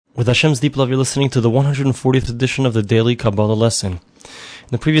With Hashem's deep love, you're listening to the 140th edition of the Daily Kabbalah Lesson. In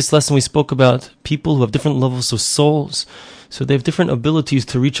the previous lesson, we spoke about people who have different levels of souls, so they have different abilities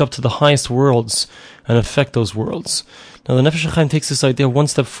to reach up to the highest worlds and affect those worlds. Now, the Nefesh HaChaim takes this idea one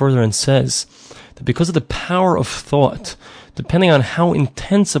step further and says that because of the power of thought, depending on how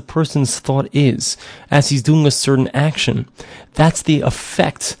intense a person's thought is as he's doing a certain action, that's the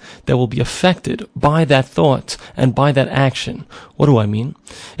effect that will be affected by that thought and by that action. What do I mean?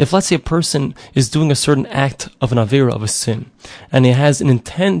 If, let's say, a person is doing a certain act of an avera, of a sin, and he has an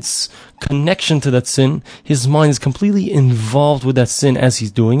intense connection to that sin, his mind is completely involved with that sin as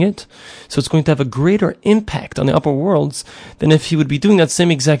he's doing it, so it's going to have a greater impact on the upper worlds than if he would be doing that same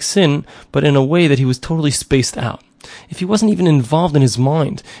exact sin, but in a way that he was totally spaced out. If he wasn't even involved in his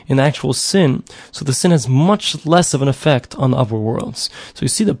mind in actual sin, so the sin has much less of an effect on the upper worlds. So you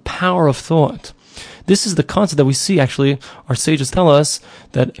see the power of thought. This is the concept that we see, actually, our sages tell us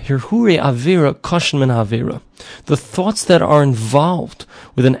that hirhure avera koshen min avera. The thoughts that are involved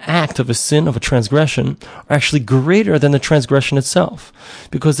with an act of a sin, of a transgression, are actually greater than the transgression itself.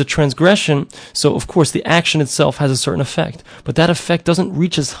 Because the transgression, so of course the action itself has a certain effect, but that effect doesn't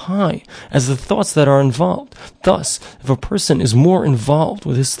reach as high as the thoughts that are involved. Thus, if a person is more involved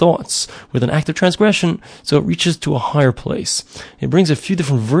with his thoughts, with an act of transgression, so it reaches to a higher place. It brings a few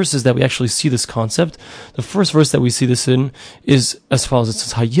different verses that we actually see this concept. The first verse that we see this in is as follows. It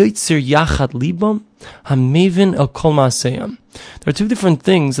says, Hayotzir yachad libam, hamevin el kol ma'aseyam. There are two different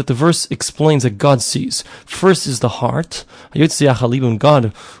things that the verse explains that God sees. First is the heart. Hayotzir yachad libam,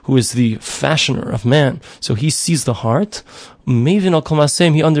 God, who is the fashioner of man, so he sees the heart. Mevin el kol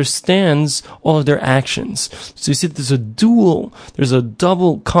ma'aseyam, he understands all of their actions. So you see that there's a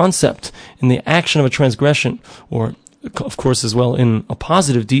double concept in the action of a transgression, or of course, as well in a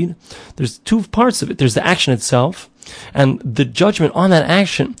positive deed. There's two parts of it. There's the action itself, and the judgment on that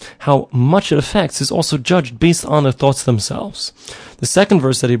action, how much it affects, is also judged based on the thoughts themselves. The second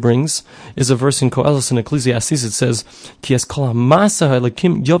verse that he brings is a verse in Koheles in Ecclesiastes. It says, Ki es kol ha'masa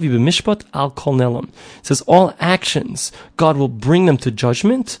ha'elokim yovi b'mishpat al kol nelam. It says, all actions, God will bring them to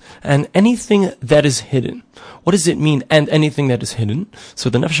judgment, and anything that is hidden. What does it mean, and anything that is hidden?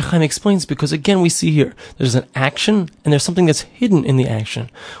 So the Nefesh HaChaim explains, because again we see here, there's an action, and there's something that's hidden in the action.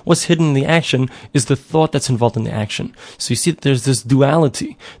 What's hidden in the action is the thought that's involved in the action. So you see that there's this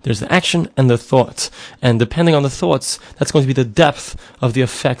duality. There's the action and the thought. And depending on the thoughts, that's going to be the depth of the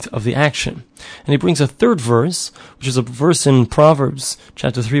effect of the action. And he brings a third verse, which is a verse in Proverbs,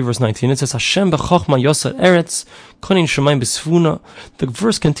 chapter 3, verse 19. It says, Hashem b'chochma yosar eretz, konin shemayim b'sfuna. The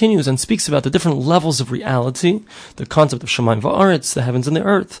verse continues and speaks about the different levels of reality, the concept of shemayim va'aretz, the heavens and the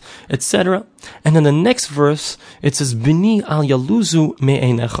earth, etc. And then the next verse, it says, Bini al yaluzu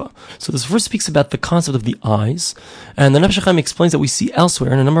me'einecha. So this verse speaks about the concept of the eyes. And the Nefesh HaChaim explains that we see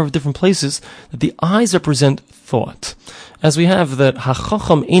elsewhere in a number of different places that the eyes represent thought. As we have that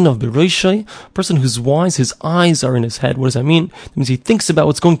hachacham einav b'roshei, a person who's wise, his eyes are in his head. What does that mean? It means he thinks about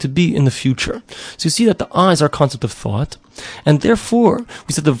what's going to be in the future. So you see that the eyes are a concept of thought, and therefore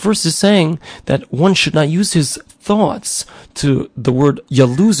we said the verse is saying that one should not use his thoughts to the word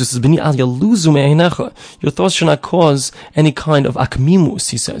yaluzu. This is bini al yaluzu me'einecha. Your thoughts should not cause any kind of akmimus,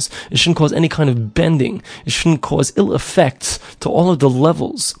 he says. It shouldn't cause any kind of bending. It shouldn't cause ill effects to all of the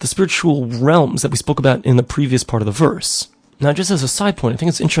levels, the spiritual realms that we spoke about in the previous part of the verse. Now, just as a side point, I think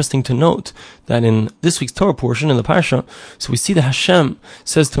it's interesting to note that in this week's Torah portion, in the Parsha, so we see that Hashem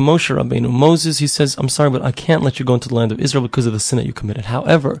says to Moshe Rabbeinu, Moses, he says, I'm sorry, but I can't let you go into the land of Israel because of the sin that you committed.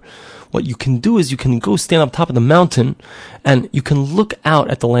 However, what you can do is you can go stand up top of the mountain and you can look out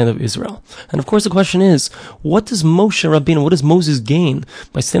at the land of Israel. And of course the question is, what does Moshe Rabbeinu, what does Moses gain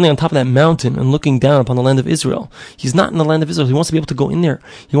by standing on top of that mountain and looking down upon the land of Israel? He's not in the land of Israel. He wants to be able to go in there.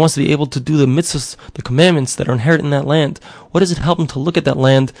 He wants to be able to do the mitzvahs, the commandments that are inherent in that land. What does it help him to look at that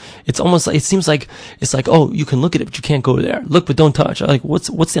land? It's almost like, it seems like, it's like, oh, you can look at it, but you can't go there. Look, but don't touch. Like, what's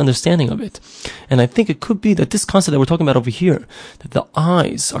the understanding of it? And I think it could be that this concept that we're talking about over here, that the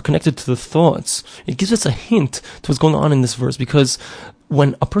eyes are connected to the thoughts, it gives us a hint to what's going on in this verse, because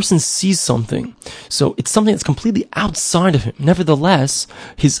when a person sees something, so it's something that's completely outside of him. Nevertheless,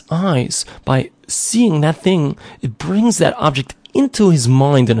 his eyes, by seeing that thing, it brings that object into his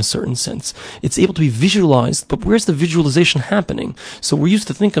mind in a certain sense. It's able to be visualized, but where's the visualization happening? So we're used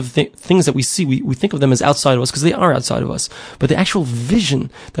to think of things that we see, we think of them as outside of us because they are outside of us. But the actual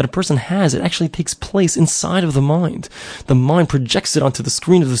vision that a person has, it actually takes place inside of the mind. The mind projects it onto the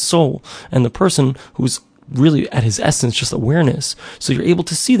screen of the soul, and the person who's really at his essence just awareness. So you're able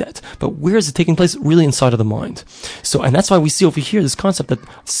to see that. But where is it taking place? Really inside of the mind. So, and that's why we see over here this concept that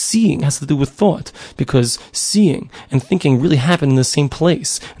seeing has to do with thought, because seeing and thinking really happen in the same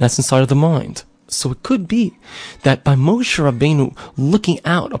place, and that's inside of the mind. So it could be that by Moshe Rabbeinu looking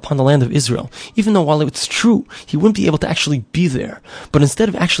out upon the land of Israel, even though while it's true, he wouldn't be able to actually be there, but instead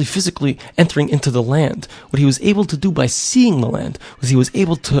of actually physically entering into the land, what he was able to do by seeing the land was he was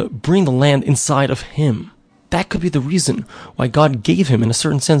able to bring the land inside of him. That could be the reason why God gave him, in a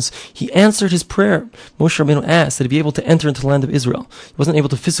certain sense, he answered his prayer. Moshe Rabbeinu asked that he be able to enter into the land of Israel. He wasn't able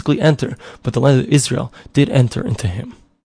to physically enter, but the land of Israel did enter into him.